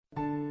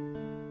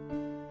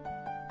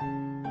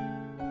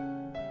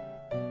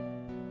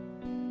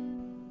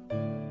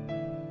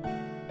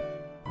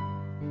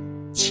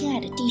亲爱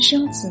的弟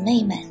兄姊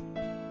妹们，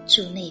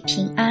主内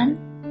平安。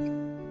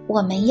我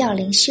们要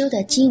灵修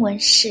的经文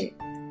是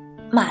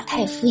马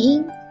太福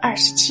音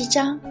27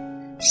章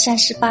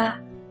38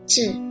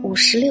至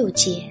56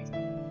节。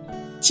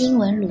经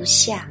文如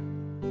下：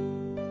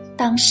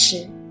当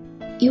时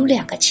有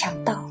2个强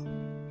盗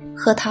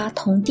和他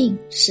同钉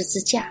十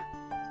字架，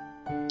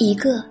一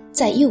个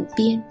在右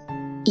边，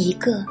一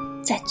个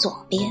在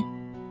左边。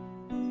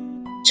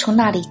从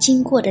那里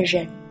经过的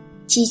人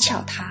讥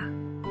诮他，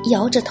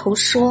摇着头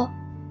说：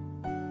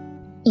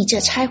你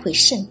这拆毁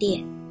圣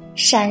殿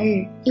3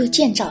日又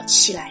建造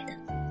起来的，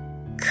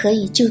可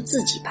以救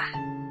自己吧。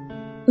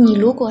你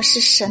如果是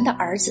神的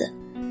儿子，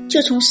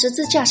就从十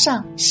字架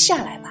上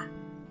下来吧。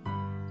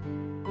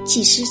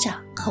祭司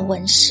长和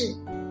文士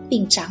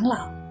并长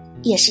老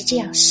也是这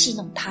样戏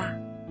弄他，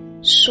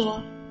说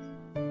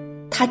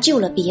他救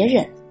了别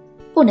人，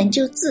不能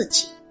救自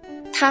己。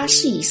他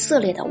是以色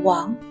列的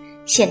王，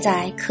现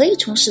在可以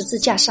从十字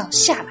架上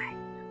下来，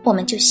我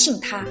们就信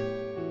他。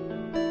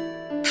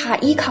他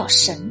依靠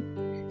神，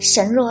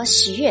神若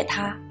喜悦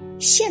他，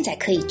现在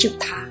可以救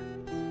他，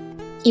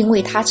因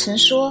为他曾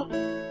说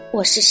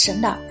我是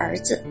神的儿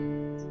子。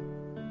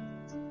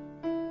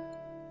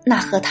那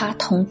和他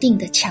同定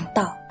的强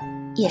盗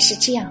也是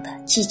这样的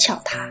讥诮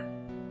他。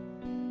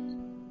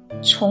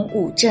从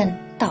午正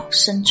到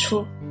申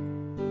初，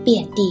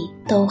遍地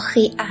都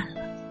黑暗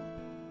了。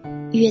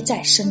约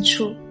在申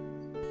初，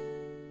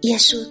耶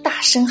稣大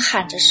声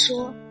喊着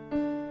说：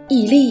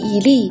以利以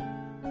利，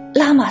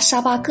拉玛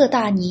撒巴各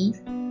大尼，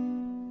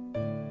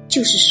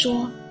就是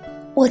说，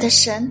我的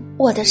神，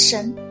我的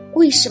神，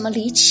为什么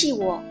离弃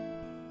我？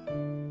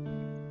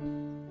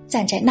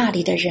站在那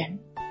里的人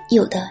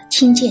有的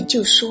听见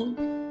就说，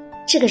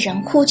这个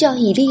人呼叫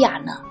以利亚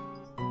呢。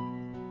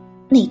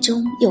内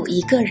中有一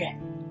个人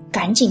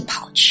赶紧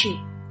跑去，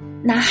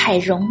拿海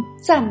蓉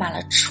蘸满了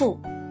醋，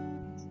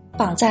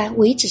绑在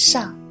苇子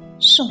上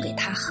送给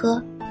他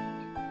喝。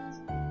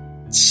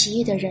其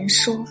余的人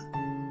说，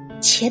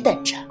且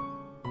等着，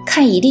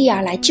看以利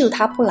亚来救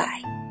他不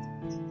来。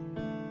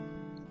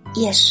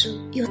耶稣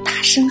又大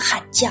声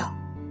喊叫，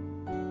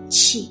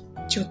气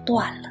就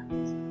断了。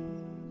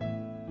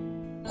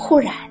忽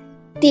然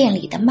殿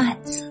里的幔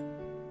子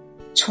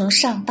从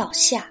上到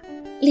下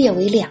裂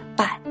为2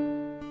半，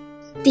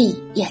地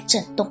也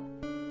震动，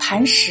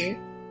磐石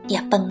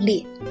也崩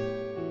裂，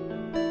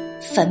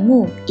坟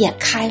墓也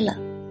开了，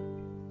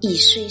已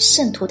遂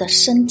圣徒的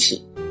身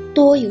体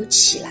多有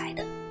起来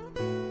的。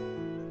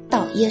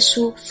到耶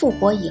稣复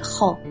活以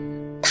后，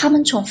他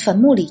们从坟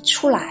墓里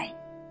出来，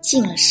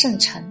进了圣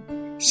城，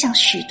向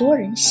许多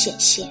人显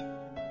现。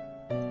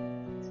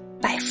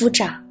百夫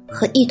长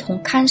和一同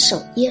看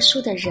守耶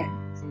稣的人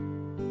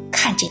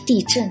看见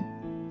地震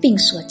并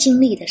所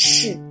经历的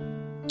事，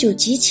就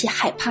极其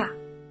害怕，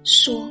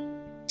说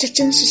这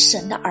真是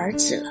神的儿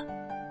子了。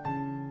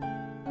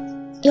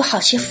有好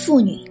些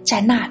妇女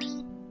在那里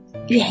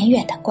远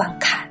远地观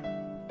看，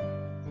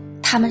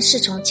他们是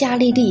从加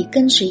利利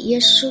跟随耶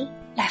稣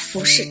来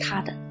服侍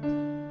他的。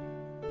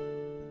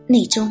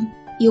内中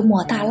有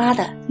抹大拉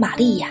的玛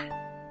利亚，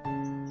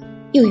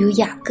又有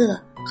雅各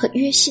和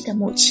约西的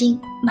母亲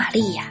玛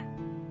利亚，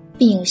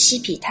并有西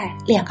庇太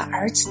2个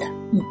儿子的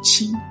母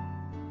亲。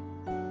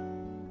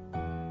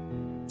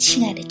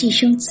亲爱的弟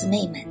兄姊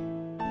妹们，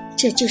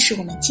这就是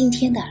我们今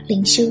天的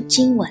灵修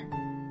经文。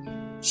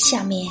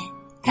下面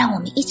让我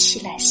们一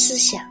起来思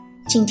想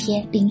今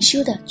天灵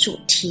修的主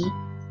题：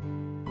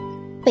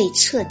被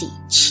彻底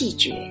弃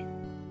绝。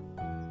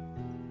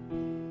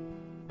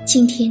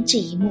今天这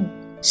一幕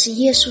是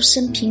耶稣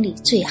生平里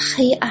最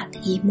黑暗的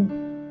一幕，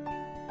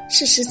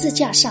是十字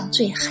架上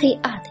最黑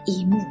暗的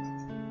一幕，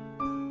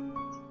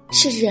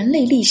是人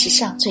类历史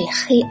上最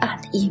黑暗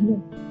的一幕。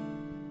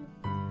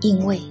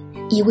因为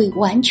一位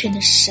完全的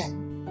神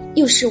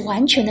又是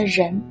完全的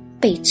人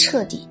被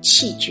彻底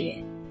弃绝。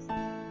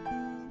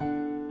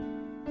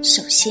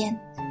首先，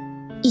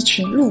一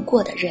群路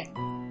过的人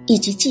以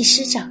及祭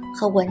司长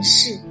和文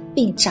士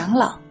并长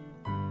老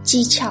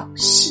讥诮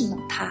戏弄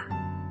他：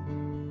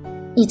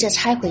你这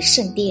拆毁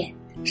圣殿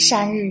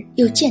3日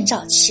又建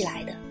造起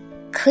来的，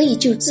可以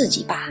救自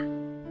己吧。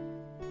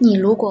你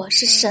如果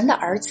是神的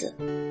儿子，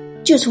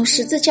就从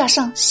十字架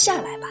上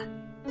下来吧。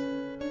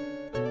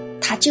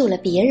他救了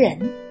别人，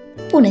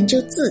不能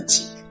救自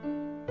己。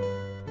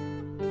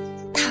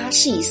他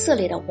是以色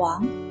列的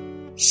王，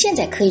现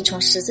在可以从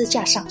十字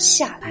架上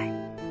下来，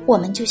我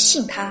们就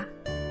信他。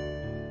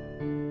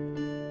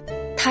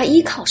他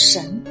依靠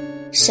神，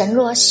神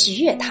若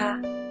喜悦他，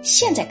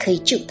现在可以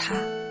救他，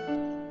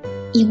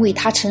因为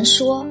他曾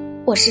说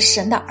我是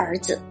神的儿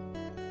子。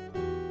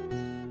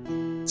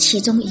其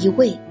中一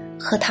位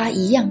和他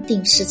一样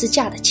钉十字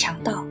架的强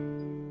盗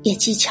也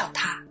讥诮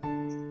他。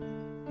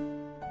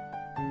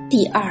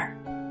第二，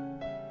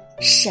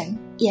神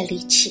也离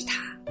弃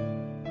他。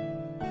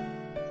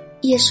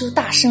耶稣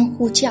大声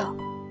呼叫：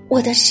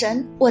我的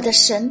神，我的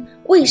神，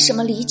为什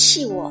么离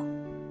弃我？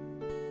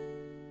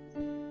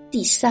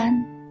第三，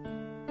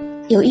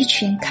有一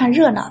群看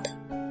热闹的，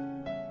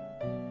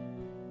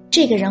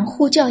这个人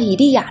呼叫以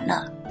利亚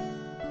呢。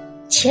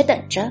且等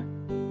着，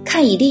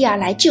看以利亚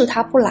来救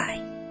他不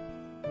来。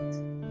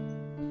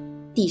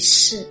第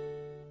4，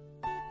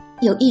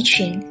有一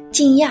群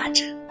惊讶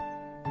着。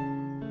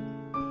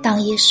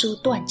当耶稣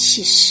断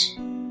气时，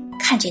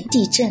看见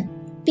地震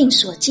并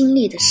所经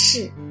历的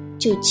事，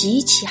就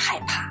极其害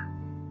怕，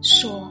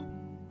说：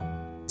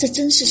这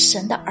真是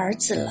神的儿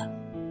子了。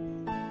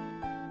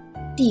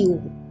第5，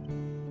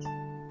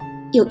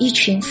有一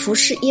群服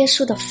侍耶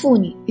稣的妇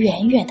女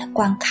远远地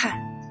观看。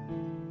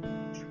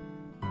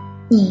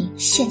你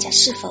现在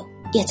是否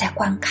也在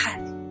观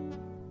看？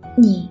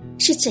你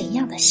是怎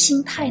样的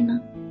心态呢？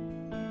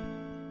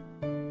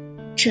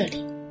这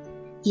里，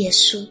耶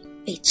稣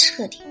被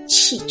彻底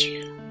弃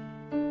绝了。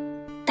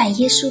但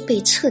耶稣被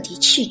彻底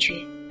弃绝，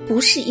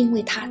不是因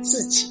为他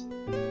自己，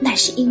乃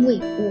是因为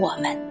我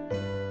们。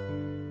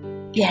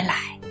原来，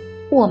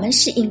我们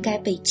是应该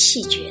被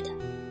弃绝的，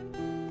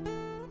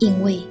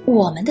因为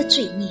我们的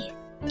罪孽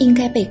应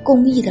该被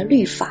公义的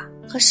律法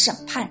和审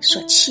判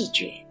所弃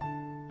绝。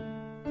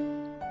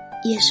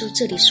耶稣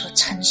这里所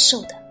承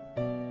受的，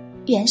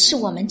原是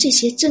我们这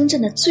些真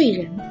正的罪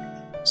人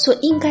所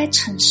应该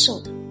承受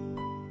的。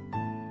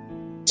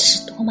这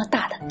是多么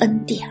大的恩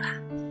典啊！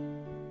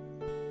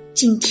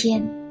今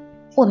天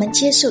我们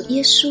接受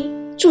耶稣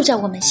住在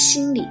我们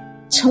心里，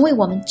成为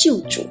我们救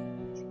主，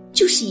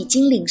就是已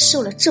经领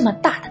受了这么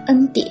大的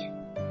恩典。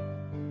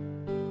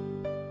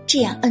这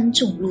样恩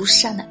重如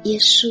山的耶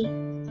稣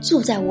住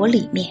在我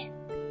里面，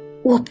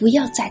我不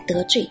要再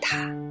得罪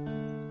他，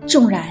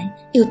纵然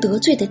有得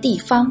罪的地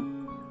方，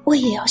我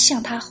也要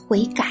向他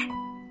悔改，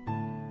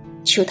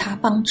求他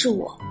帮助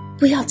我，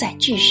不要再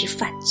继续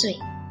犯罪。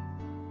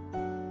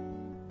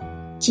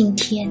今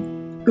天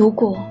如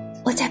果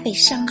我在被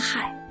伤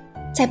害，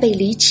在被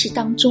离弃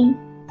当中，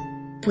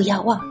不要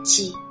忘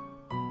记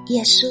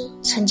耶稣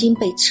曾经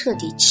被彻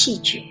底弃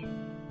绝，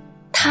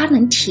他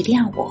能体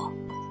谅我，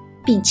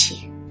并且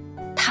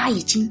他已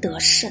经得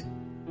胜，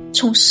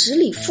从死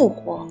里复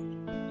活，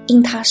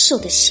因他受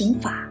的刑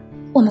罚，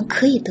我们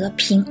可以得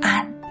平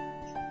安。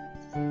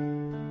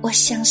我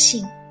相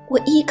信，我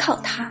依靠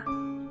他，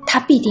他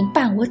必定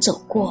伴我走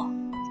过，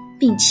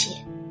并且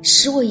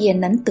使我也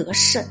能得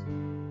胜。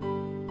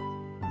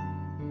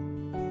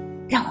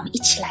让我们一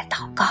起来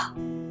祷告。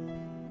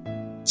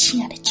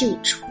亲爱的救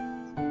主，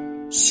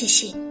谢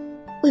谢你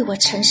为我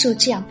承受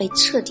这样被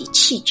彻底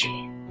弃绝，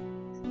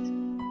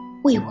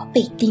为我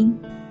被钉，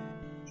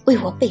为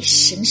我被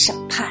神审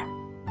判，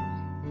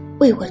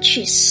为我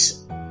去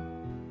死，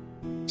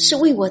是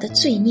为我的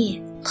罪孽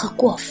和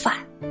过犯，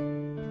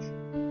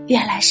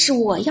原来是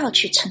我要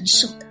去承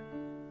受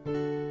的。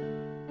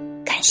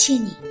感谢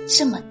你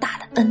这么大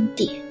的恩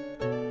典，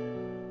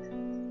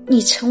你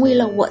成为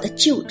了我的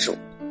救主，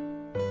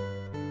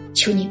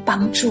求你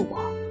帮助我，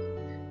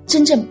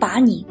真正把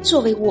你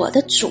作为我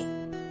的主，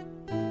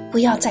不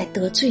要再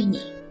得罪你，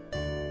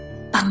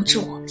帮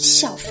助我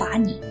效法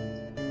你，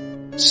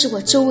使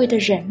我周围的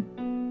人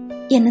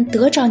也能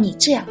得着你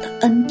这样的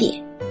恩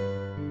典。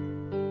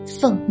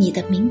奉你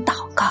的名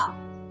祷告，